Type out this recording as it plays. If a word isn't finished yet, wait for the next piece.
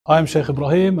I am Sheikh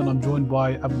Ibrahim and I'm joined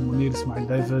by Abu Munir Ismail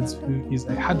David, who is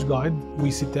a Hajj guide.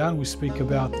 We sit down, we speak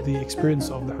about the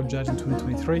experience of the Hajj in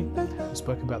 2023. We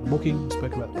spoke about the booking, we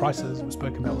spoke about the prices, we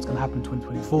spoke about what's going to happen in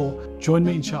 2024. Join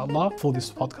me, inshallah, for this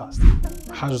podcast.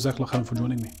 Hajj, Jazakallah khairan for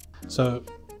joining me. So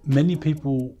many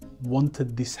people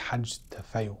wanted this Hajj to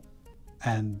fail,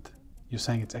 and you're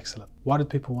saying it's excellent. Why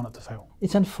did people want it to fail?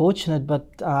 It's unfortunate, but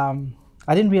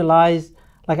I didn't realize,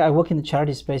 like I work in the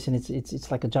charity space and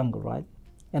it's like a jungle, right?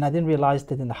 And I didn't realize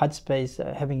that in the Hajj space,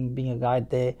 having been a guide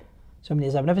there so many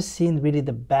years, I've never seen really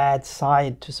the bad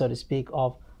side, so to speak,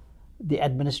 of the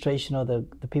administration or the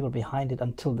people behind it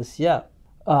until this year.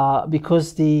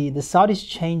 Because the Saudis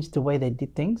changed the way they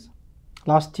did things.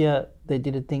 Last year, they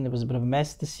did a thing that was a bit of a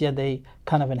mess. This year, they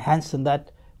kind of enhanced on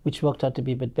that, which worked out to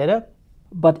be a bit better.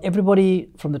 But everybody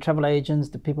from the travel agents,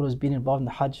 the people who's been involved in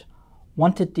the Hajj,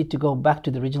 wanted it to go back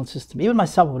to the original system. Even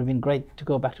myself, it would have been great to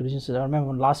go back to the original system. I remember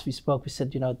when last we spoke, we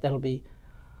said, that'll be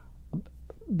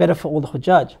better for all the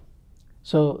Hujjaj.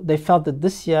 So they felt that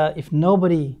this year, if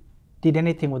nobody did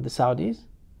anything with the Saudis,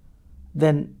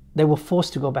 then they were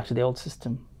forced to go back to the old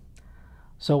system.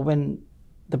 So when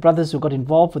the brothers who got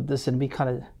involved with this and we kind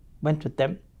of went with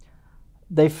them,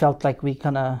 they felt like we're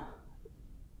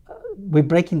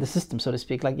breaking the system, so to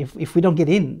speak. Like if we don't get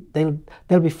in,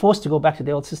 they'll be forced to go back to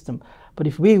the old system. But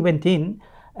if we went in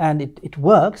and it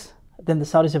works, then the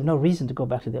Saudis have no reason to go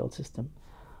back to the old system.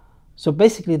 So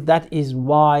basically that is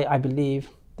why I believe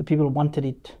the people wanted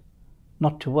it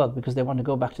not to work, because they want to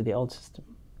go back to the old system.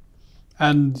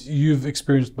 And you've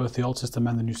experienced both the old system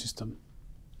and the new system.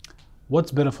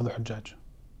 What's better for the Hujjaj?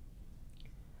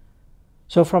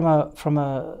 So for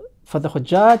the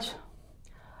Hujjaj,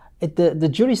 the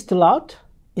jury's still out,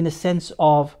 in a sense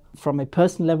of, from a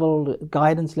personal level,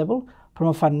 guidance level. From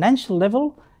a financial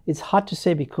level, it's hard to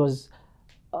say, because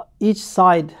each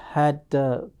side had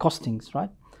costings, right?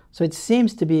 So it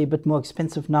seems to be a bit more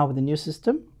expensive now with the new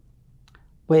system,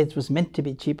 where it was meant to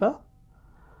be cheaper.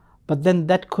 But then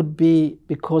that could be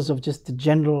because of just the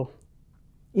general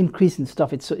increase in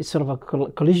stuff. It's sort of a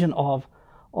collision of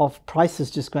prices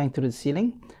just going through the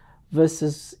ceiling.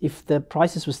 Versus if the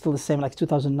prices were still the same, like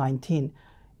 2019,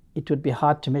 it would be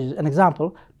hard to measure. An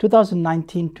example,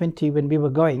 2019-20, when we were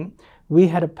going, we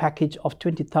had a package of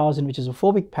 20,000, which is a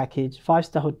 4-week package,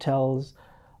 5-star hotels.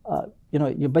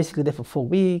 You're basically there for 4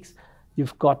 weeks.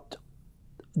 You've got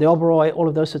the Oberoi, all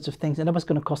of those sorts of things. And that was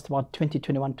going to cost about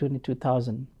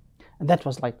 22,000. And that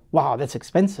was like, wow, that's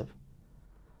expensive.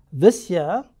 This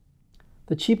year,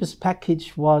 the cheapest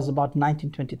package was about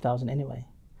 20,000 anyway.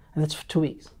 And that's for 2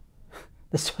 weeks.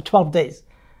 That's for 12 days,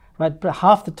 right? But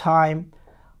half the time,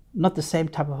 not the same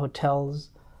type of hotels.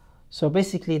 So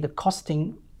basically the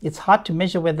costing, it's hard to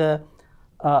measure whether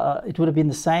it would have been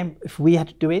the same if we had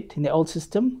to do it in the old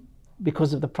system,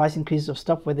 because of the price increases of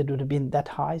stuff, whether it would have been that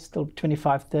high, still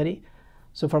 25, 30.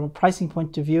 So from a pricing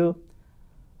point of view,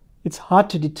 it's hard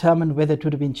to determine whether it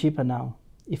would have been cheaper now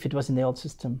if it was in the old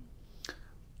system.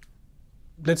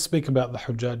 Let's speak about the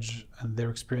Hujjaj and their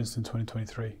experience in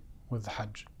 2023 with the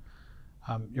Hajj.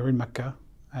 You're in Mecca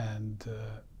and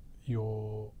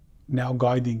you're now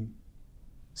guiding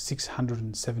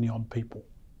 670 odd people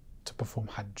to perform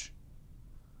Hajj.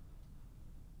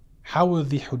 How are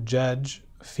the Hujjaj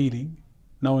feeling,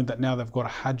 knowing that now they've got a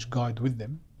Hajj guide with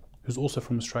them, who's also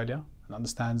from Australia and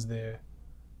understands their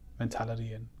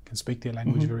mentality and can speak their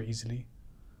language very easily?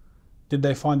 Did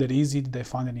they find it easy? Did they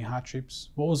find any hardships?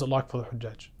 What was it like for the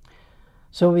Hujjaj?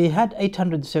 So we had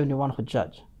 871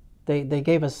 Hujjaj. They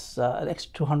gave us an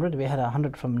extra 200. We had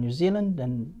 100 from New Zealand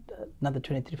and another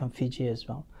 23 from Fiji as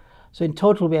well. So in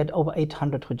total, we had over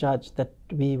 800 Hujjaj that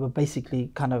we were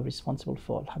basically kind of responsible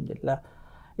for, alhamdulillah.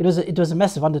 It was a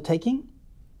massive undertaking,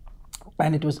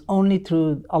 and it was only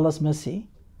through Allah's mercy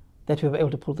that we were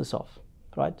able to pull this off,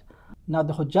 right? Now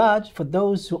the Hujjaj, for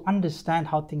those who understand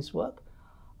how things work,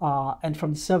 and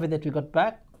from the survey that we got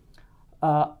back,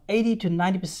 80 to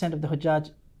 90% of the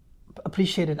Hujjaj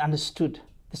appreciated and understood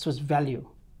this was value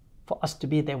for us to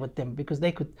be there with them, because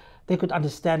they could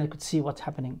understand and could see what's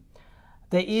happening.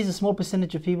 There is a small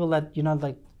percentage of people that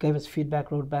like gave us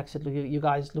feedback, wrote back, said, look, you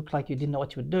guys looked like you didn't know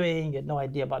what you were doing, you had no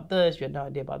idea about this, you had no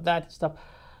idea about that stuff.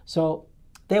 So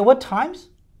there were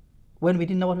times when we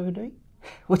didn't know what we were doing,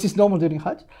 which is normal during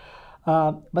Hajj.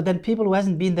 But then people who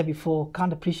hasn't been there before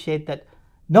can't appreciate that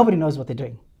nobody knows what they're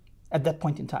doing at that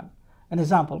point in time. An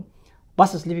example,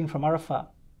 buses leaving from Arafah,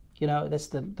 that's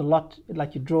the lot,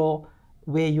 like you draw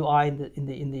where you are in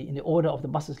the order of the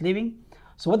buses leaving.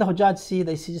 So what the Hujjaj see,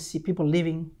 they just see people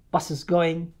leaving, buses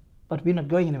going, but we're not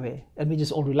going anywhere, and we're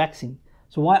just all relaxing.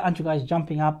 So why aren't you guys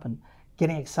jumping up and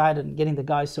getting excited and getting the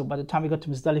guys? So by the time we got to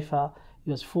Muzdalifah, it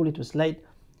was full, it was late.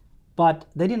 But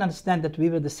they didn't understand that we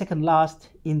were the second last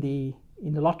in the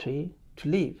lottery to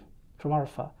leave from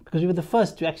Arafah, because we were the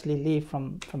first to actually leave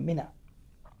from Mina.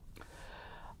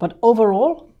 But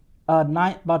overall,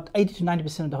 about 80 to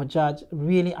 90% of the Hujjaj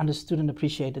really understood and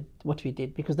appreciated what we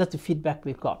did, because that's the feedback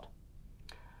we've got.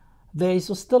 There is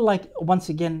still, like, once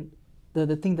again,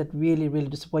 the thing that really, really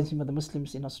disappoints me with the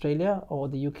Muslims in Australia or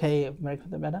the UK, America for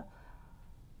that matter.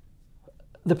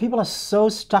 The people are so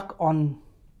stuck on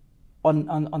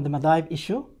the madhab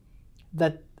issue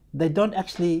that they don't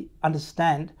actually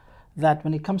understand that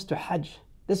when it comes to Hajj,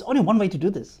 there's only one way to do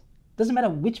this. Doesn't matter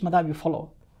which madhab you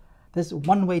follow. There's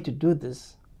one way to do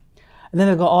this. And then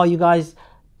they go, oh, you guys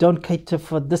don't cater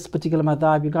for this particular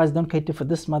madhab. You guys don't cater for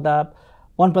this madhab.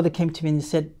 One brother came to me and he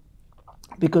said,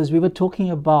 because we were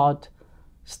talking about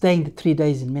staying the 3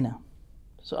 days in Mina.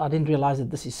 So I didn't realize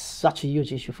that this is such a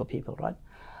huge issue for people, right?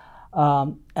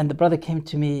 And the brother came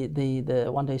to me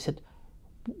the one day, he said,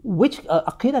 which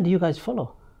aqidah do you guys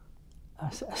follow? I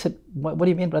said, what do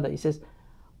you mean, brother? He says,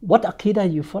 what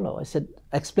aqidah you follow? I said,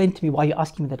 explain to me why you're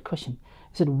asking me that question.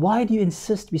 He said, why do you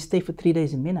insist we stay for 3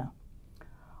 days in Mina? I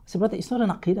said, brother, it's not an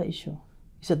aqidah issue.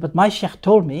 He said, but my sheikh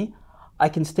told me I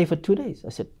can stay for 2 days. I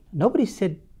said, nobody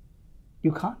said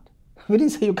you can't. We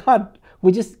didn't say you can't. We're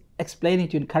just explaining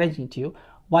to you, encouraging to you,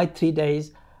 why 3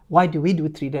 days? Why do we do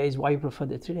 3 days? Why you prefer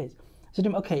the 3 days? I said to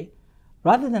him, okay,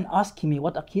 rather than asking me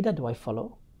what aqidah do I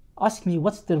follow, ask me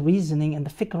what's the reasoning and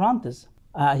the fiqh around this.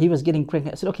 He was getting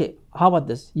cranky. I said, okay, how about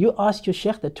this? You ask your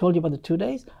sheikh that told you about the 2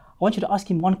 days. I want you to ask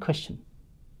him one question.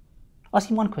 Ask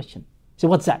him one question. He said,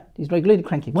 what's that? He's like really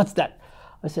cranky. What's that?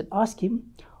 I said, ask him,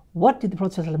 what did the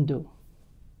Prophet ﷺ do?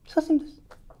 Just ask him this.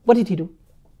 What did he do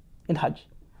in Hajj?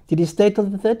 Did he stay till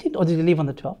the 13th or did he leave on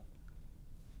the 12th?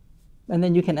 And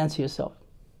then you can answer yourself.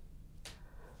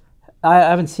 I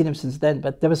haven't seen him since then,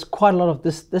 but there was quite a lot of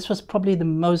this. This was probably the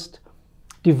most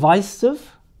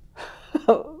divisive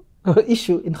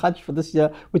issue in Hajj for this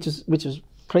year, which is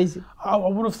crazy. I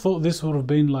would have thought this would have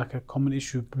been like a common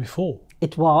issue before.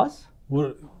 It was.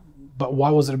 But why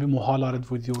was it a bit more highlighted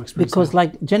with your experience? Because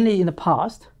like generally in the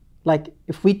past, like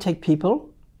if we take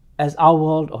people as our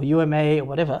world or UMA or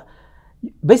whatever,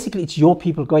 basically it's your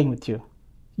people going with you.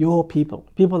 Your people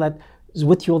that is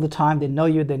with you all the time. They know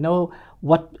you. They know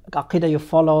what aqidah you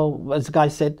follow, as the guy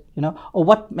said, or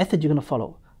what method you're going to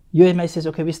follow. UMA says,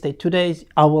 okay, we stay 2 days.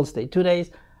 Our world stay 2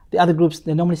 days. The other groups,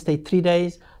 they normally stay 3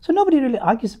 days. So nobody really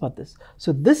argues about this.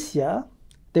 So this year,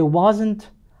 there wasn't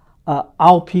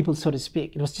our people, so to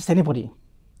speak. It was just anybody.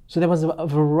 So there was a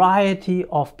variety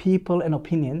of people and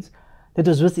opinions that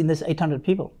was within this 800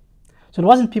 people. So it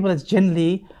wasn't people that's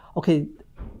generally, okay,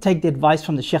 take the advice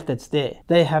from the sheikh that's there.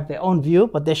 They have their own view,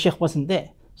 but their sheikh wasn't there.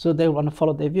 So they want to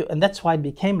follow their view. And that's why it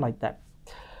became like that.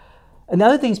 And the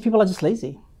other thing is people are just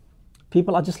lazy.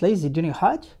 People are just lazy. During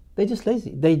Hajj, they're just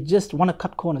lazy. They just want to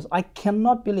cut corners. I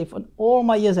cannot believe, in all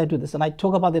my years I do this, and I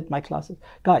talk about it in my classes.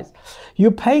 Guys, you're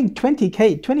paying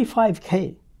 20K,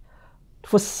 25K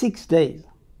for 6 days.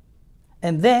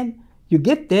 And then you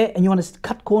get there and you want to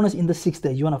cut corners in the 6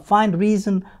 days. You want to find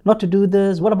reason not to do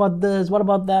this. What about this? What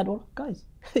about that? Well, guys,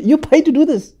 you pay to do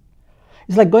this.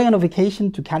 It's like going on a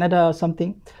vacation to Canada or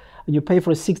something, and you pay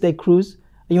for a 6-day cruise,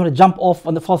 and you want to jump off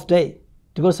on the 4th day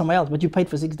to go somewhere else, but you paid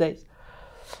for 6 days.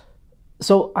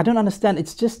 So I don't understand.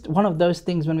 It's just one of those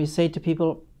things when we say to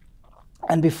people,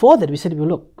 and before that we said to people,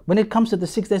 look, when it comes to the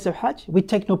 6 days of Hajj, we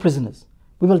take no prisoners.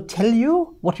 We will tell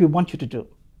you what we want you to do.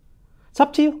 It's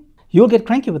up to you. You'll get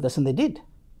cranky with us, and they did.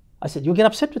 I said, you'll get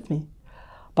upset with me.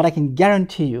 But I can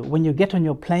guarantee you, when you get on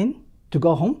your plane to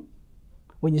go home,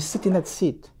 when you sit in that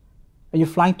seat, and you're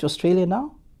flying to Australia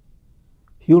now,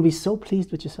 you'll be so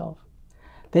pleased with yourself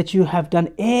that you have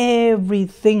done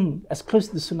everything as close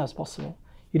to the Sunnah as possible.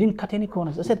 You didn't cut any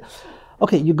corners. I said,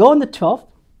 okay, you go on the 12th,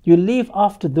 you leave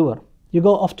after Dhuhr, you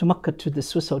go off to Makkah to the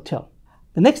Swiss hotel.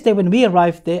 The next day when we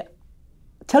arrived there,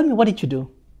 tell me, what did you do?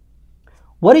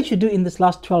 What did you do in this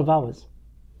last 12 hours?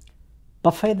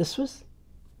 Buffet at the Swiss?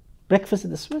 Breakfast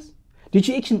at the Swiss? Did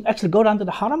you actually go down to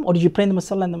the Haram, or did you pray in the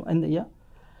Masala in the year?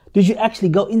 Did you actually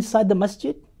go inside the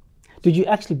masjid? Did you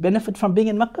actually benefit from being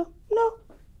in Makkah? No.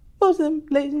 Most of them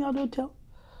lazing out of the hotel.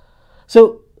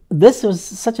 So this was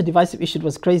such a divisive issue, it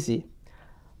was crazy.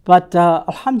 But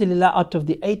alhamdulillah, out of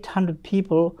the 800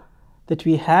 people that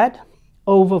we had,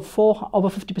 over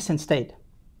 50% stayed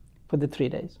for the 3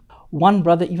 days. One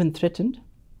brother even threatened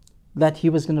that he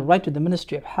was going to write to the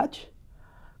Ministry of Hajj,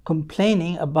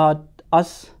 complaining about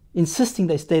us insisting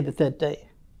they stay the 3rd day.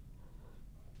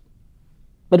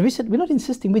 But we said, we're not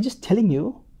insisting, we're just telling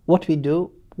you what we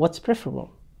do, what's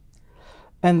preferable.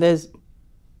 And there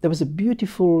was a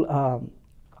beautiful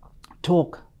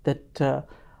talk that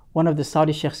one of the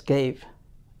Saudi sheikhs gave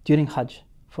during Hajj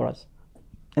for us.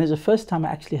 And it's the first time I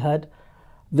actually heard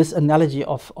this analogy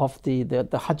of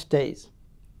the Hajj days.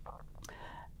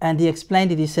 And he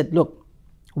explained it. He said, look,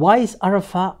 why is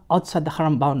Arafah outside the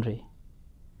Haram boundary?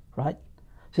 Right?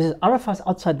 So he says, Arafah is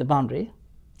outside the boundary.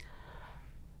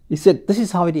 He said, this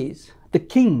is how it is. The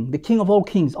king of all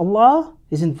kings, Allah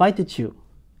has invited you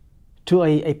to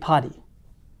a party.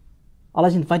 Allah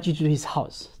has invited you to his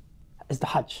house as the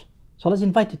Hajj. So Allah has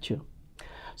invited you.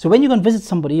 So when you go and visit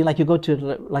somebody, like you go to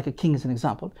like a king as an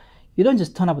example, you don't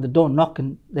just turn up at the door, knock,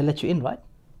 and they let you in, right?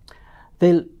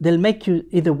 They'll make you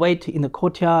either wait in the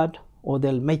courtyard, or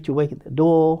they'll make you wait at the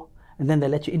door, and then they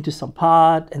let you into some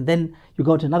part, and then you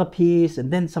go to another piece,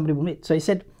 and then somebody will meet. So he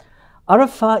said,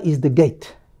 Arafah is the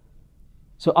gate.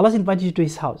 So Allah's invited you to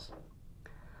his house.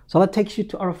 So Allah takes you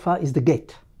to Arafah is the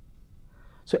gate.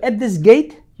 So at this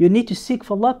gate, you need to seek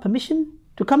for Allah permission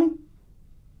to come in.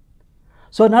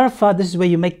 So in Arafah, this is where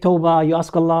you make tawbah, you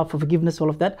ask Allah for forgiveness, all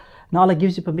of that. Now Allah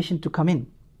gives you permission to come in.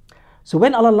 So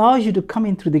when Allah allows you to come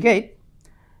in through the gate,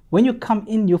 when you come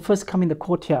in, you first come in the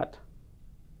courtyard.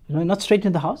 You know, not straight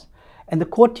into the house. And the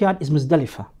courtyard is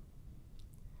Muzdalifah.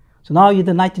 So now you're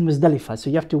the night in Muzdalifah. So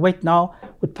you have to wait now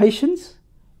with patience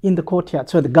in the courtyard,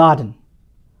 so the garden.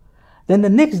 Then the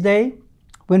next day,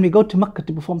 when we go to Makkah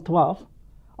to perform tawaf,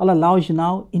 Allah allows you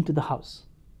now into the house.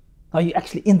 Now you're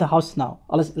actually in the house now.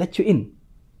 Allah let you in.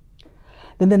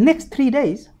 Then the next 3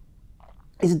 days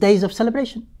is days of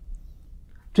celebration,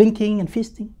 drinking and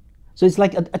feasting. So it's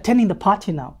like attending the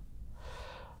party now.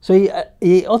 So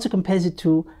he also compares it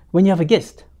to when you have a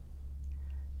guest.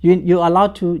 You're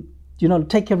allowed to,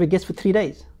 take care of a guest for 3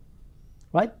 days,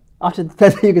 right? After the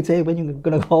third day, you can say, when you're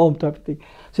going to go home, type of thing.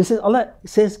 So he says, Allah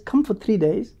says, come for 3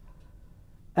 days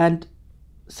and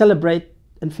celebrate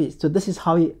and feast. So this is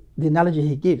how the analogy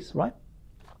he gives, right?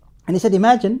 And he said,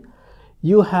 imagine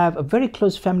you have a very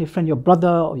close family friend, your brother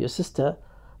or your sister,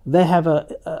 they have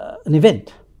an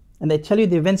event, and they tell you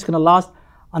the event's going to last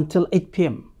until 8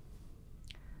 p.m.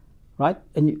 Right?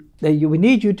 And we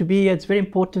need you to be here, it's very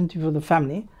important for the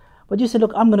family. But you say,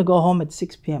 look, I'm going to go home at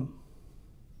 6 p.m.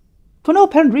 For no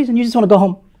apparent reason, you just want to go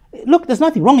home. Look, there's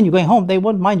nothing wrong in you going home. They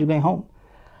won't mind you going home.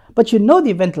 But you know the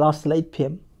event lasts till 8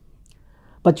 p.m.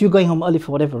 But you're going home early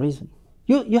for whatever reason.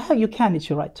 You can, it's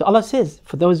your right. So Allah says,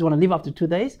 for those who want to leave after 2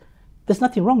 days, there's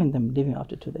nothing wrong in them leaving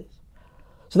after 2 days.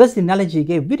 So that's the analogy he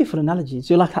gave, beautiful analogy.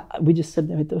 So like, we just said,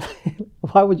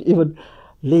 why would you even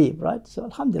leave, right? So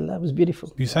alhamdulillah, it was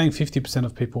beautiful. You're saying 50%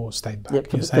 of people stayed back.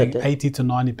 Yep, You're saying 80 to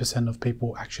 90% of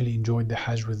people actually enjoyed the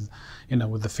Hajj with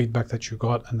the feedback that you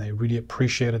got, and they really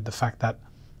appreciated the fact that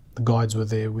the guides were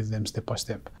there with them step by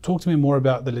step. Talk to me more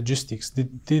about the logistics.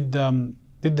 Did the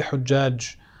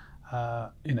Hujjaj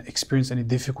experience any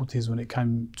difficulties when it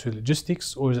came to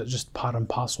logistics, or is it just part and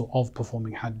parcel of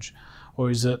performing Hajj?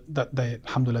 Or is it that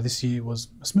alhamdulillah, this year was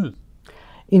smooth?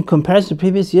 In comparison to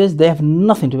previous years, they have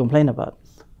nothing to complain about.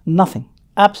 Nothing.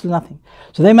 Absolutely nothing.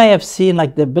 So they may have seen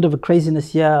like the bit of a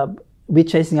craziness here, we're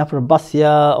chasing after a bus here,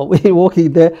 or we're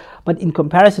walking there. But in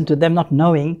comparison to them not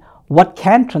knowing what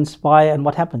can transpire and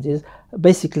what happens is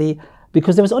basically,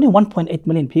 because there was only 1.8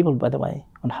 million people, by the way,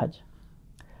 on Hajj.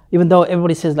 Even though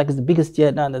everybody says like it's the biggest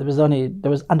year, no, there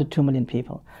was under 2 million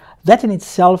people. That in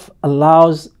itself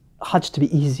allows Hajj to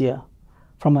be easier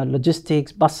from a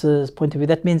logistics, buses point of view.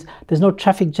 That means there's no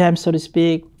traffic jam, so to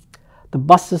speak. The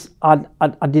buses are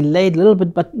delayed a little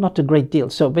bit, but not a great deal.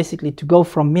 So basically to go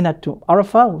from Mina to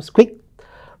Arafah was quick.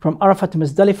 From Arafah to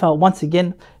Muzdalifah, once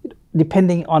again,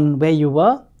 depending on where you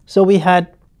were. So we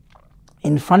had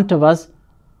in front of us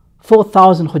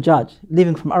 4,000 Hujjaj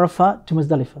leaving from Arafah to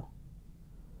Muzdalifah.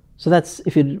 So that's,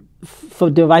 if you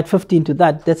divide 50 into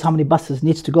that, that's how many buses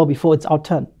needs to go before it's our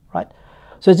turn, right?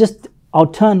 So it's just, our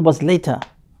turn was later,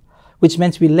 which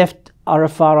means we left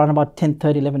Arafah around about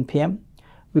 10:30, 11 p.m.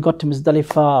 We got to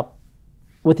Muzdalifah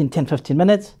within 10-15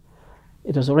 minutes.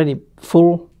 It was already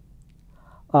full.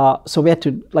 So we had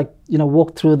to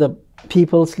walk through the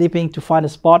people sleeping to find a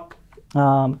spot.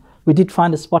 We did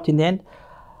find a spot in the end.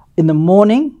 In the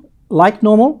morning, like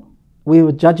normal, we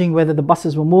were judging whether the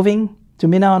buses were moving to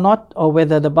Mina or not, or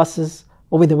whether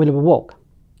we would walk.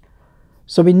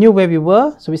 So we knew where we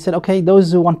were, so we said, okay,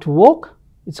 those who want to walk,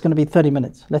 it's going to be 30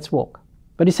 minutes, let's walk.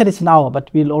 But he said it's an hour, but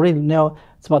we already know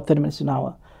it's about 30 minutes to an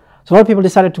hour. So a lot of people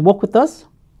decided to walk with us,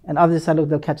 and others decided, look,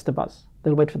 they'll catch the bus,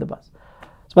 they'll wait for the bus.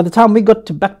 So by the time we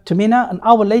got back to Mina, an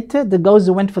hour later, the guys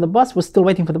who went for the bus were still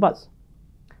waiting for the bus.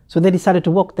 So they decided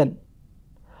to walk then.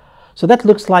 So that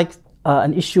looks like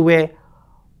an issue where,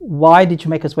 why did you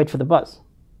make us wait for the bus?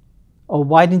 Or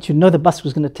why didn't you know the bus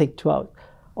was going to take 2 hours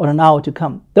or an hour to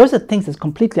come? Those are things that's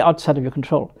completely outside of your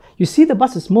control. You see the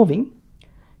bus is moving,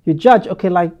 You judge, okay,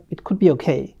 like it could be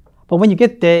okay. But when you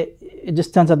get there, it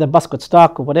just turns out the bus got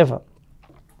stuck or whatever.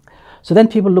 So then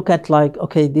people look at like,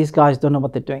 okay, these guys don't know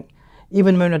what they're doing.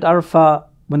 Even when at Arafah,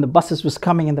 when the buses was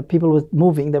coming and the people were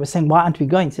moving, they were saying, why aren't we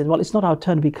going? He said, well, it's not our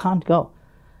turn, we can't go.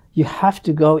 You have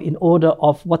to go in order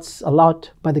of what's allowed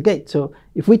by the gate. So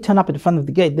if we turn up at the front of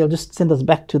the gate, they'll just send us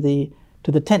back to the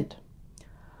tent.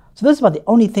 So those were the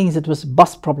only things that was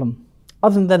bus problem.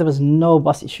 Other than that, there was no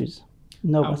bus issues.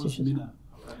 No bus issues. Mina?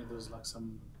 Apparently there was like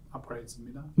some upgrades in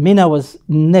Mina. Mina was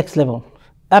next level.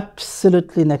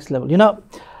 Absolutely next level. You know,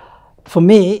 for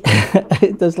me,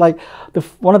 it was like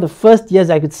one of the first years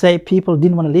I could say people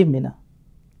didn't want to leave Mina.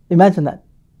 Imagine that.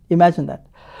 Imagine that.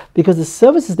 Because the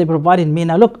services they provide in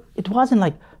Mina, look, it wasn't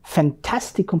like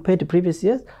fantastic compared to previous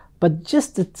years, but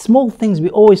just the small things we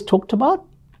always talked about.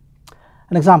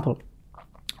 An example,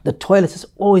 the toilets has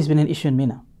always been an issue in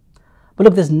Mina. But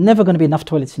look, there's never going to be enough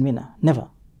toilets in Mina, never,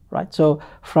 right? So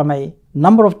from a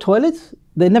number of toilets,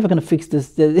 they're never going to fix this.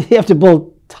 They have to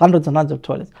build hundreds and hundreds of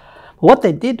toilets. But what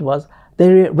they did was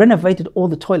they renovated all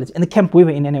the toilets in the camp we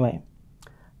were in anyway.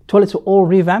 Toilets were all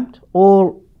revamped,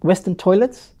 all Western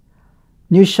toilets,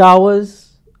 new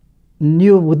showers,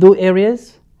 new wudu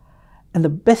areas. And the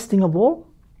best thing of all,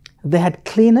 they had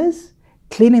cleaners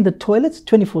cleaning the toilets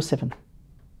 24/7.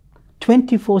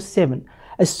 24/7.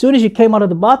 As soon as you came out of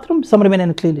the bathroom, somebody went in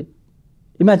and cleaned it.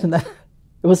 Imagine that.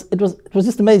 It was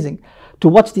just amazing to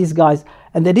watch these guys,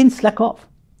 and they didn't slack off.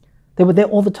 They were there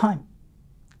all the time,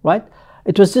 right?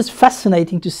 It was just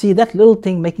fascinating to see that little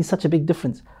thing making such a big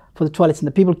difference for the toilets. And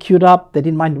the people queued up. They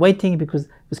didn't mind waiting because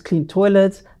it was clean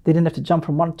toilets. They didn't have to jump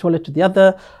from one toilet to the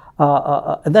other,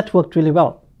 and that worked really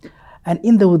well. And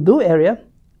in the wudu area,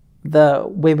 the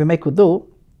way we make wudu,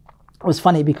 it was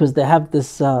funny because they have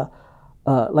this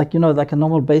like a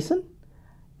normal basin,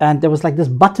 and there was like this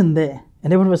button there,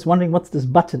 and everyone was wondering what's this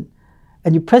button,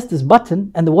 and you press this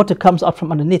button and the water comes out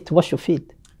from underneath to wash your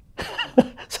feet.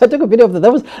 So I took a video of that.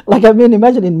 That was like, I mean,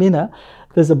 imagine in Mina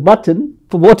there's a button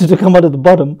for water to come out of the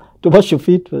bottom to wash your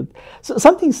feet with. So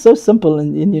something so simple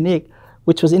and unique,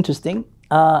 which was interesting.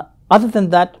 Other than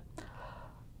that,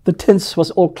 the tents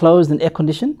was all closed and air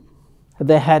conditioned.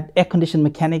 They had air conditioned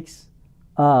mechanics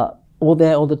all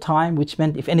there all the time, which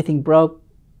meant if anything broke,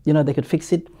 they could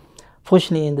fix it.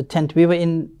 Fortunately, in the tent we were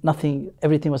in,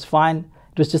 everything was fine.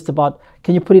 It was just about,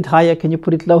 can you put it higher, can you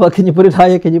put it lower, can you put it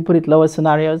higher, can you put it lower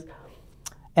scenarios.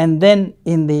 And then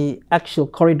in the actual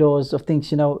corridors of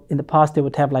things, in the past they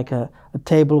would have like a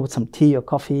table with some tea or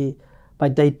coffee. By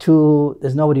day 2,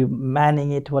 there's nobody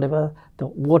manning it, whatever. The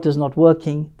water's not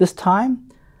working. This time,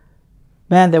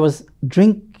 man, there was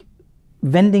drink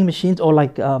vending machines or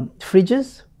like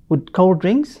fridges with cold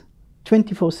drinks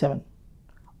 24/7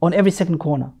 on every second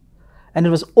corner. And it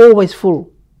was always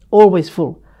full, always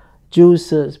full.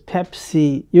 Juices,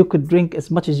 Pepsi, you could drink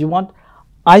as much as you want.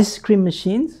 Ice cream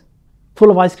machines, full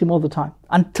of ice cream all the time,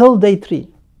 until day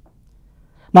 3.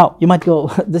 Now, you might go,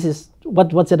 this is,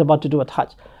 what's it about to do at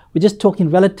Hajj? We're just talking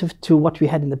relative to what we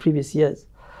had in the previous years,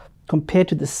 compared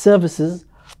to the services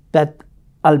that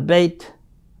Al-Bayt,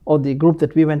 or the group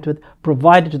that we went with,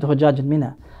 provided to the Hujjaj in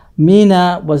Mina.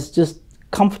 Mina was just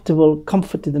comfort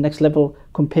to the next level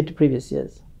compared to previous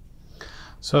years.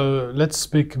 So let's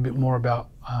speak a bit more about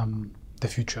the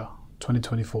future,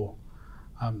 2024.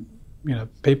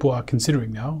 People are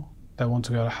considering now, they want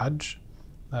to go to Hajj.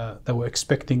 They were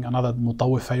expecting another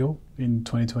Mutawif in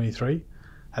 2023.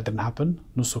 That didn't happen.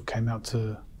 Nusuk came out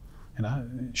to,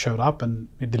 showed up and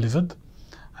it delivered.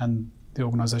 And the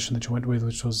organization that you went with,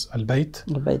 which was Al-Bayt,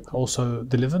 also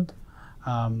delivered.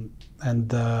 And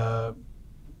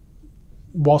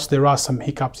whilst there are some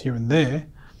hiccups here and there,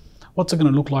 what's it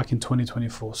going to look like in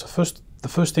 2024? So the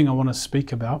first thing I want to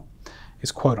speak about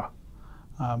is quota.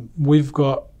 We've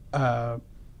got a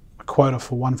quota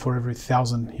for 1 for every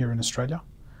 1,000 here in Australia.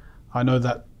 I know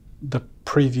that the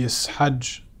previous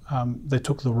Hajj, they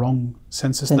took the wrong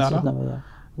census data, number,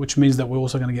 which means that we're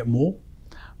also going to get more.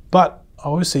 But I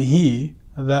also hear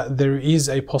that there is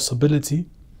a possibility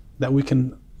that we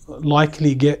can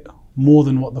likely get more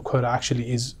than what the quota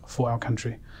actually is for our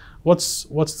country. What's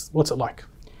it like?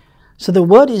 So the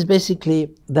word is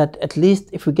basically that at least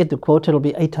if we get the quota, it'll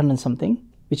be 800 something,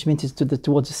 which means it's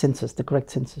towards the census, the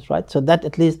correct census, right? So that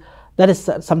at least, that is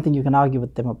something you can argue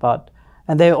with them about.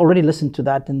 And they already listened to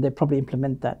that and they probably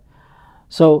implement that.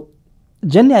 So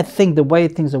generally, I think the way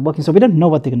things are working, so we don't know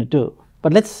what they're going to do.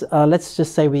 But let's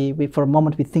just say we for a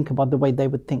moment we think about the way they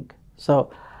would think.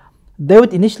 So they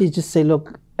would initially just say,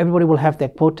 look, everybody will have their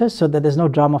quota so that there's no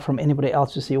drama from anybody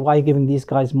else to say, why are you giving these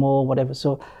guys more, whatever.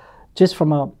 So just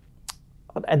from a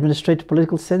administrative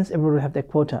political sense, everybody will have their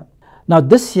quota. Now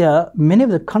this year, many of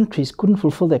the countries couldn't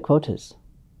fulfill their quotas.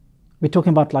 We're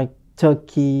talking about like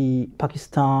Turkey,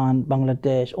 Pakistan,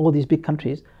 Bangladesh, all these big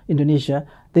countries, Indonesia,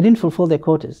 they didn't fulfill their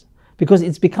quotas because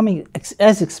it's becoming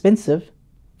as expensive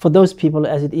for those people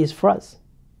as it is for us,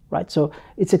 right? So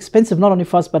it's expensive not only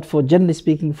for us, but for generally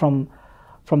speaking from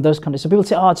those countries. So people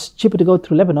say, oh, it's cheaper to go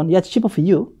through Lebanon. Yeah, it's cheaper for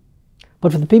you,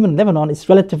 but for the people in Lebanon, it's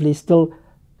relatively still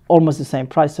almost the same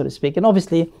price, so to speak. And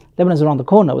obviously, Lebanon is around the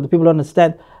corner. What the people don't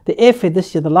understand, the airfare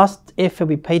this year, the last airfare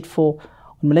we paid for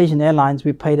on Malaysian Airlines,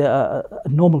 we paid a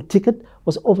normal ticket,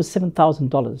 was over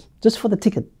 $7,000 just for the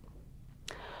ticket.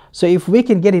 So if we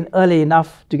can get in early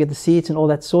enough to get the seats and all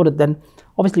that sorted, then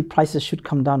obviously prices should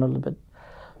come down a little bit.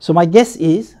 So my guess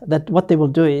is that what they will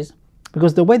do is,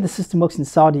 because the way the system works in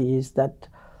Saudi is that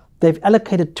they've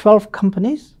allocated 12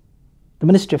 companies, the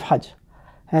Ministry of Hajj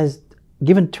has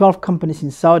given 12 companies in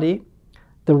Saudi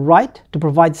the right to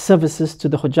provide services to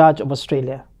the Hujjaj of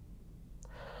Australia.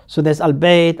 So there's Al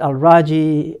Bayt, Al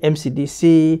Raji,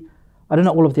 MCDC, I don't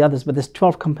know all of the others, but there's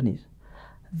 12 companies.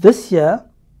 This year,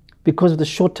 because of the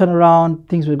short turnaround,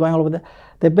 things were going all over there,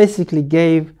 they basically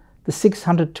gave the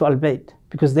 600 to Al Bayt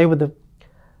because they were the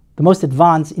most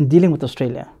advanced in dealing with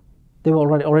Australia. They were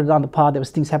already down the path, there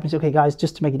was things happening. So, okay guys,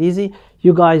 just to make it easy,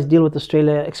 you guys deal with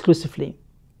Australia exclusively.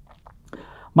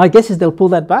 My guess is they'll pull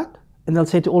that back and they'll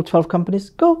say to all 12 companies,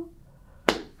 go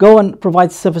and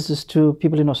provide services to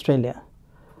people in Australia.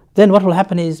 Then what will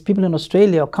happen is people in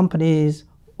Australia, or companies,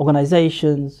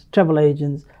 organizations, travel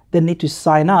agents, they need to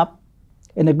sign up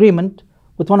an agreement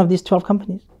with one of these 12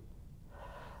 companies.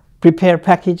 Prepare a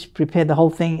package, prepare the whole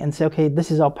thing and say, okay,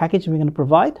 this is our package we're going to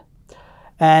provide.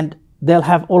 And they'll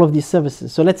have all of these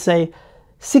services. So let's say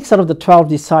 6 out of the 12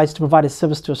 decides to provide a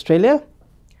service to Australia.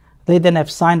 They then have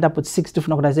signed up with 6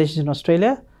 different organizations in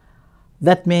Australia.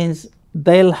 That means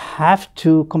they'll have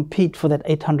to compete for that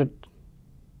 800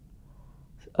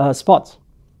 spots.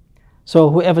 So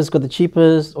whoever's got the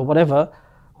cheapest or whatever,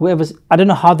 I don't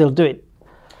know how they'll do it.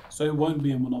 So it won't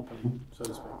be a monopoly, so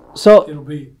to speak. So it'll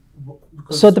be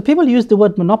so the people use the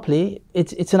word monopoly.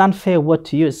 It's an unfair word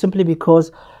to use simply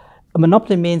because a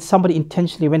monopoly means somebody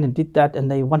intentionally went and did that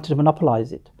and they wanted to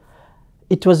monopolize it.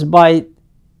 It was by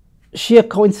sheer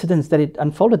coincidence that it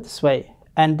unfolded this way.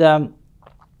 And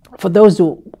for those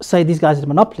who say these guys are a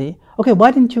monopoly, okay,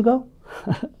 why didn't you go?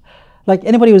 Like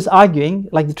anybody who's arguing,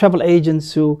 like the travel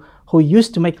agents who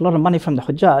used to make a lot of money from the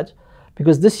Hujjaj,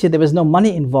 because this year there was no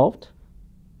money involved,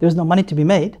 there was no money to be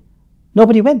made,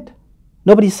 nobody went.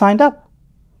 Nobody signed up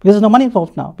because there's no money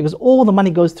involved now, because all the money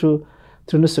goes through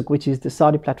Nusuk, which is the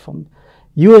Saudi platform.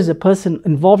 You as a person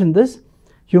involved in this,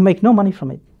 you make no money from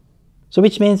it. So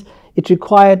which means it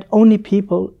required only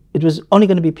people, it was only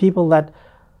going to be people that,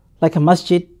 like a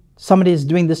masjid, somebody is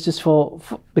doing this just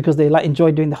because they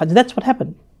enjoy doing the Hajj. That's what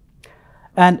happened.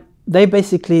 And they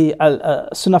basically,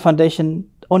 Sunnah Foundation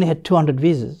only had 200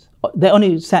 visas. They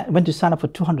only went to sign up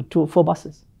for 4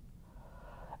 buses.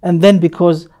 And then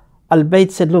because Al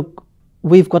Bayt said, look,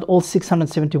 we've got all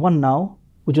 671 now,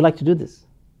 would you like to do this?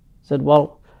 I said,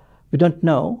 well, we don't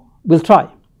know, we'll try.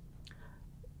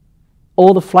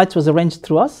 All the flights was arranged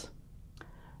through us,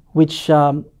 which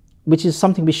is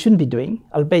something we shouldn't be doing.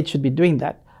 Al Bayt should be doing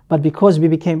that. But because we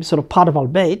became sort of part of Al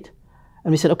Bayt,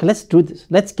 and we said, okay, let's do this.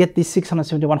 Let's get these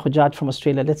 671 Hujjaj from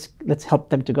Australia. Let's help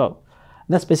them to go.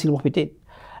 And that's basically what we did.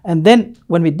 And then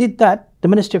when we did that, the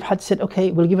Ministry of Hajj said,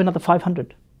 okay, we'll give another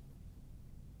 500.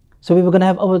 So we were going to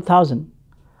have over 1,000.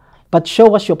 But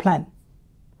show us your plan.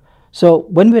 So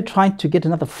when we were trying to get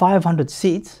another 500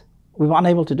 seats, we were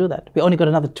unable to do that. We only got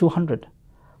another 200.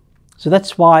 So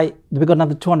that's why we got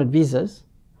another 200 visas.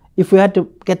 If we had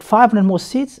to get 500 more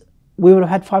seats, we would have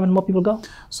had 500 more people go.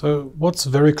 So what's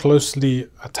very closely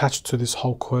attached to this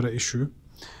whole quota issue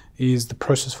is the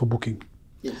process for booking.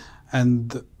 Yes.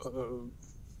 And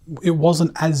it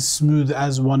wasn't as smooth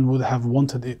as one would have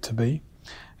wanted it to be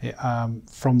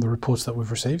from the reports that we've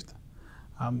received.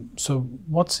 So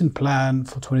what's in plan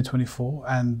for 2024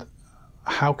 and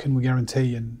how can we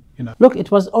guarantee Look,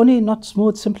 it was only not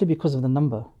smooth simply because of the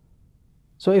number.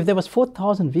 So if there was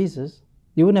 4,000 visas,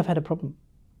 you wouldn't have had a problem.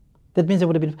 That means it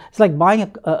would have been, it's like buying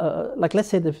like let's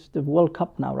say the World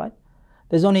Cup now, right?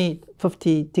 There's only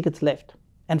 50 tickets left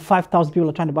and 5,000 people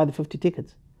are trying to buy the 50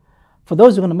 tickets. For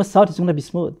those who are going to miss out, it's going to be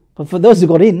smooth. But for those who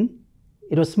got in,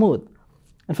 it was smooth.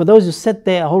 And for those who sat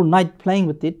there a whole night playing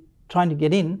with it, trying to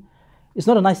get in, it's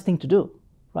not a nice thing to do,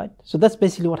 right? So that's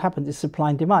basically what happens, is supply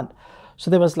and demand. So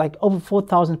there was like over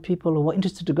 4,000 people who were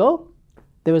interested to go.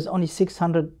 There was only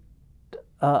 600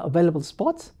 available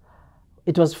spots.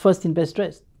 It was first in best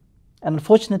dressed. And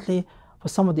unfortunately, for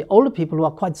some of the older people who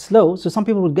are quite slow. So some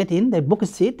people will get in, they book a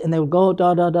seat, and they will go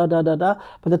da da da da da da.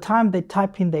 By the time they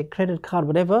type in their credit card,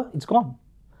 whatever, it's gone.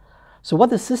 So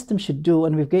what the system should do,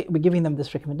 and we're giving them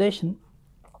this recommendation,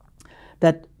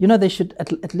 that they should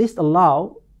at least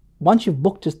allow, once you've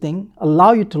booked this thing,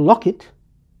 allow you to lock it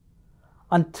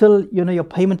until your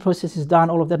payment process is done,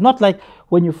 all of that. Not like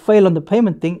when you fail on the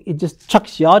payment thing, it just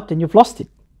chucks you out and you've lost it.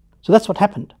 So that's what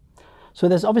happened. So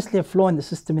there's obviously a flaw in the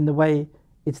system in the way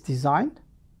it's designed.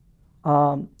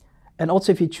 And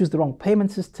also if you choose the wrong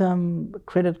payment system,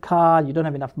 credit card, you don't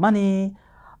have enough money,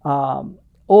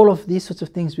 all of these sorts of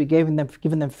things, we're giving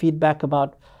them feedback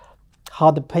about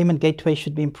how the payment gateway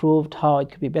should be improved, how it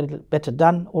could be better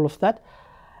done, all of that.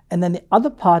 And then the other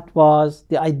part was,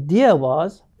 the idea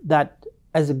was that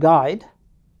as a guide,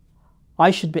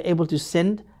 I should be able to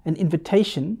send an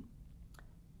invitation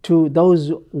to those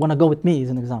who want to go with me, as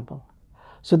an example.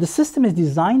 So the system is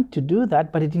designed to do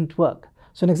that, but it didn't work.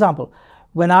 So an example,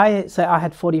 when I say I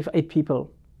had 48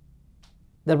 people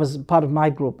that was part of my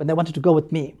group and they wanted to go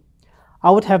with me,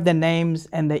 I would have their names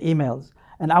and their emails,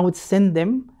 and I would send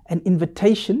them an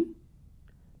invitation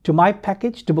to my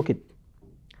package to book it.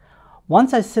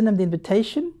 Once I sent them the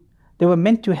invitation, they were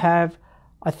meant to have,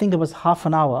 I think it was half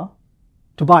an hour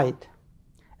to buy it.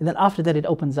 And then after that, it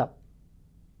opens up.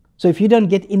 So if you don't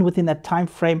get in within that time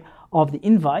frame of the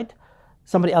invite,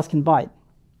 somebody else can buy it.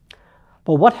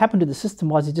 But what happened to the system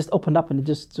was it just opened up and it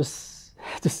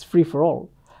just free for all.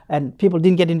 And people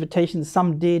didn't get invitations,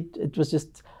 some did. It was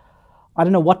just, I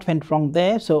don't know what went wrong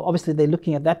there. So obviously they're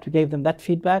looking at that. We gave them that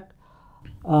feedback.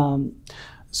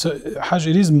 So Hajj,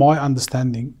 it is my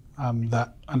understanding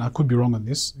that, and I could be wrong on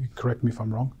this, correct me if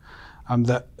I'm wrong,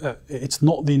 that it's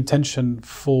not the intention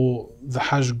for the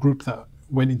Hajj group that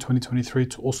went in 2023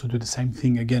 to also do the same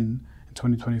thing again in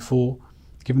 2024,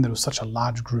 given that it was such a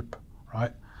large group,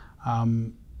 right?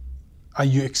 Are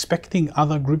you expecting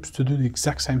other groups to do the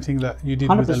exact same thing that you did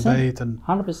with Al-Bayt?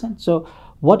 100%. So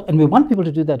and we want people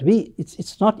to do that.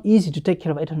 It's not easy to take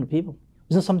care of 800 people.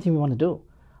 It's not something we want to do.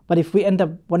 But if we end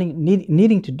up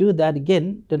needing to do that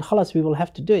again, then khalas, we will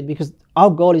have to do it, because our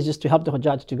goal is just to help the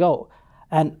Hujjaj to go.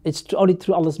 And it's only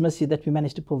through Allah's mercy that we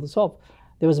managed to pull this off.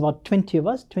 There was about 20 of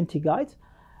us, 20 guides.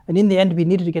 And in the end, we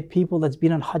needed to get people that's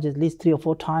been on Hajj at least 3 or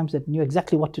 4 times, that knew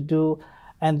exactly what to do,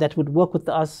 and that would work with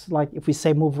us. Like if we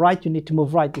say move right, you need to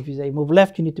move right. If you say move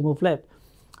left, you need to move left.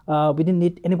 We didn't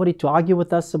need anybody to argue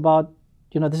with us about,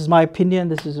 this is my opinion,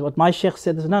 this is what my sheikh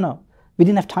said. No. We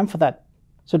didn't have time for that.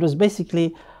 So it was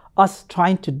basically us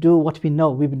trying to do what we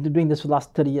know. We've been doing this for the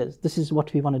last 30 years. This is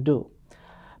what we want to do.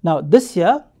 Now this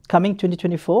year, coming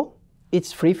 2024,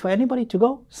 it's free for anybody to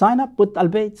go. Sign up with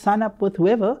Al-Bayt, sign up with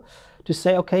whoever, to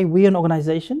say, okay, we're an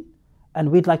organization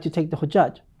and we'd like to take the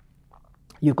Hujjaj.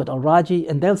 You've got Al-Raji,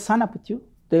 and they'll sign up with you.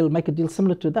 They'll make a deal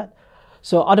similar to that.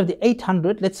 So out of the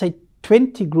 800, let's say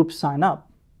 20 groups sign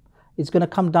up. It's going to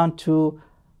come down to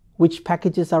which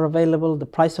packages are available, the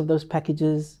price of those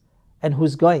packages, and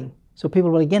who's going. So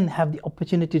people will again have the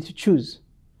opportunity to choose.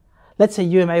 Let's say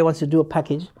UMA wants to do a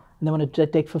package and they want to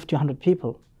take 50, 100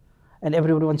 people, and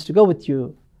everybody wants to go with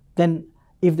you. Then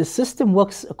if the system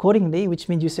works accordingly, which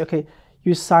means you say, okay,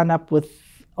 you sign up with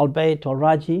Al-Bayt or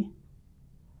Raji,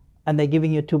 and they're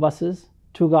giving you 2 buses,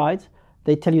 2 guides.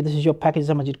 They tell you this is your package,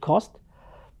 how much it cost.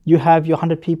 You have your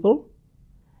 100 people.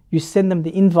 You send them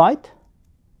the invite.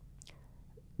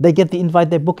 They get the invite,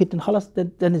 they book it, and khalas,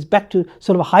 then it's back to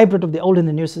sort of a hybrid of the old and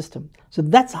the new system. So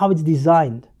that's how it's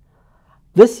designed.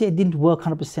 This year it didn't work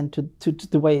 100% to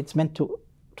the way it's meant to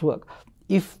work.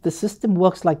 If the system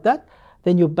works like that,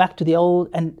 then you're back to the old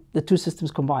and the 2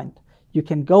 systems combined. You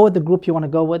can go with the group you want to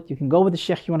go with. You can go with the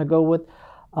sheikh you want to go with.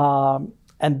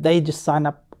 And they just sign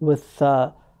up with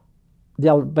the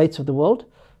Al-Bayts of the world.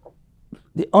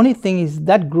 The only thing is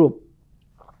that group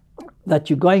that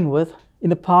you're going with, in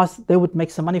the past, they would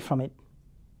make some money from it,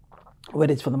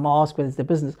 whether it's for the mosque, whether it's their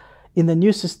business. In the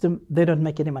new system, they don't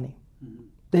make any money. Mm-hmm.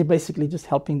 They're basically just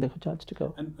helping the Hujjaj to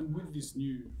go. And with this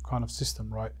new kind of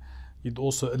system, right, you'd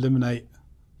also eliminate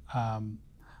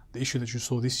the issue that you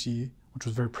saw this year, which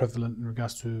was very prevalent in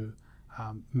regards to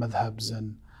madhabs,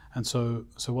 and so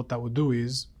what that would do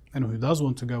is, anyone who does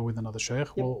want to go with another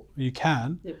sheikh, well, you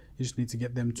can. You just need to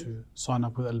get them to sign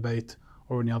up with Al-Bayt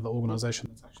or any other organization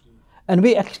that's actually. And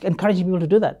we encouraging people to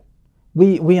do that.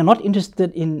 We are not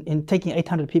interested in taking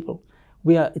 800 people.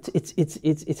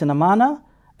 It's an amana,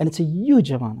 and it's a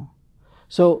huge amana.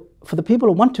 So for the people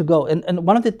who want to go, and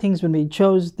one of the things when we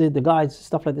chose the guides,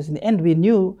 stuff like this, in the end we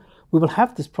knew we will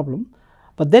have this problem.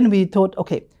 But then we thought,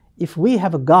 okay, if we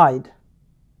have a guide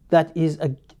that is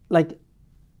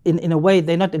in a way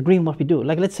they're not agreeing what we do.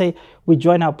 Like let's say we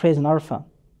join our prayers in Arafah,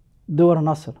 Duhr and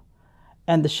Nasr,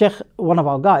 And the Sheikh, one of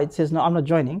our guides, says, no, I'm not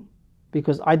joining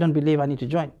because I don't believe I need to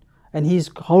join. And his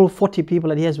whole 40 people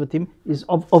that he has with him is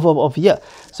of here.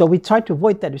 So we tried to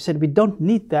avoid that. We said we don't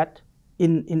need that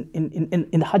in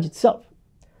the Hajj itself.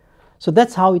 So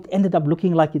that's how it ended up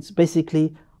looking like it's basically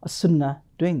a sunnah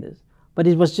doing this. But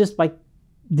it was just by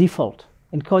default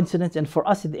and coincidence. And for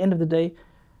us, at the end of the day,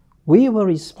 we were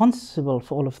responsible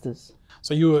for all of this.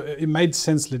 So it made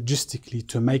sense logistically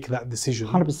to make that decision,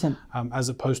 100%. As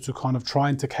opposed to kind of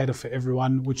trying to cater for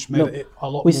everyone, which made it a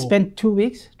lot more. We spent 2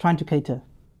 weeks trying to cater.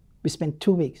 We spent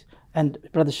 2 weeks. And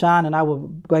Brother Shan and I were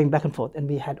going back and forth. And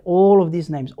we had all of these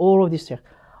names, all of these Sheikh.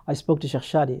 I spoke to Sheikh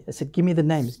Shadi. I said, give me the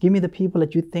names. Give me the people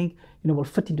that you think will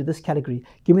fit into this category.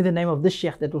 Give me the name of this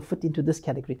Sheikh that will fit into this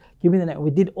category. Give me the name.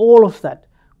 We did all of that.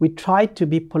 We tried to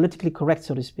be politically correct,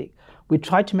 so to speak. We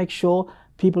tried to make sure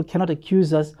people cannot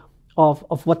accuse us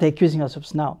of what they're accusing us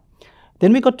of now.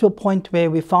 Then we got to a point where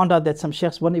we found out that some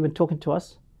Sheikhs weren't even talking to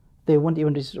us. They wouldn't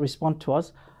even respond to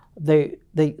us.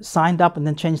 They signed up and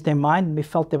then changed their mind, and we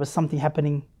felt there was something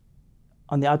happening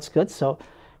on the outskirts. So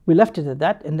we left it at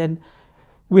that, and then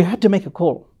we had to make a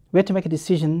call. We had to make a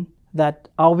decision that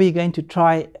are we going to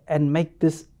try and make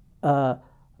this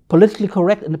politically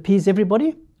correct and appease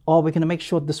everybody, or are we going to make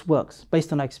sure this works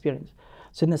based on our experience?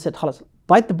 So then they said, Khalas,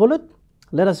 bite the bullet,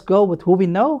 let us go with who we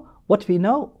know, what we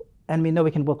know, and we know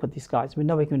we can work with these guys. We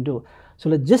know we can do. So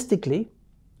logistically,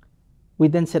 we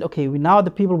then said, okay, now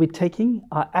the people we're taking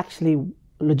are actually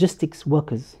logistics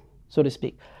workers, so to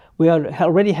speak. We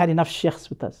already had enough sheikhs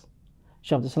with us.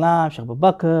 Sheikh Abdul Salam, Sheikh Abu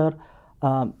Bakr,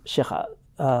 Sheikh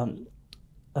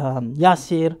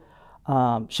Yasir,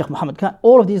 Sheikh Muhammad Khan,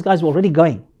 all of these guys were already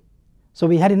going. So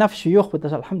we had enough shuyukh with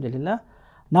us, alhamdulillah.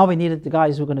 Now we needed the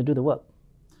guys who were going to do the work.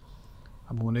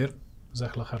 Abu Munir,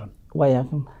 Jazakallah khairan. Wa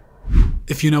yakum.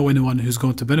 If you know anyone who's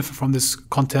going to benefit from this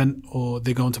content, or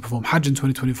they're going to perform Hajj in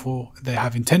 2024, they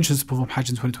have intentions to perform Hajj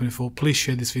in 2024, please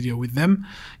share this video with them,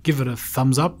 give it a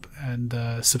thumbs up, and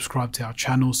subscribe to our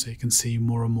channel so you can see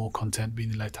more and more content.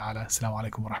 Bi-idhnillahi ta'ala. Assalamu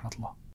alaikum wa rahmatullah.